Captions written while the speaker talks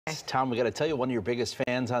Tom, we got to tell you, one of your biggest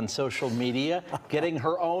fans on social media, getting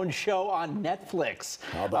her own show on Netflix.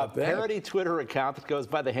 How about that? A parody Twitter account that goes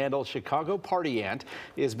by the handle Chicago Party Ant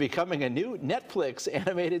is becoming a new Netflix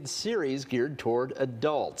animated series geared toward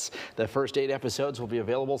adults. The first 8 episodes will be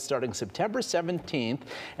available starting September 17th,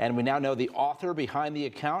 and we now know the author behind the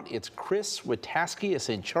account. It's Chris Witaski, a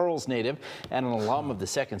St. Charles native and an alum of the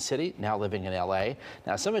Second City, now living in L.A.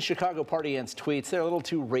 Now, some of Chicago Party Ant's tweets, they're a little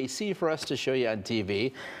too racy for us to show you on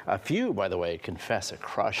TV. A few, by the way, confess a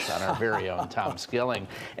crush on our very own Tom Skilling.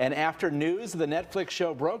 And after news of the Netflix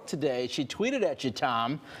show broke today, she tweeted at you,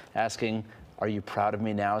 Tom, asking, "Are you proud of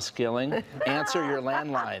me now, Skilling? Answer your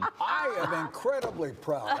landline." I am incredibly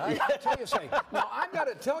proud. I'll tell you something. Now, I've got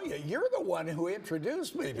to tell you, you're the one who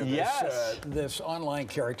introduced me to this online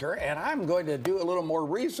character, and I'm going to do a little more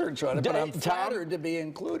research on it, but I'm flattered to be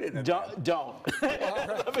included in it. Don't.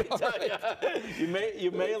 Let me tell you,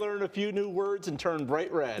 you may learn a few new words and turn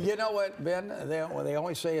bright red. You know what, Ben? They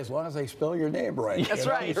always say as long as they spell your name right. That's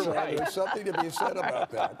right. You're right. There's something to be said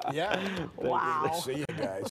about that. Yeah. Wow. See you guys.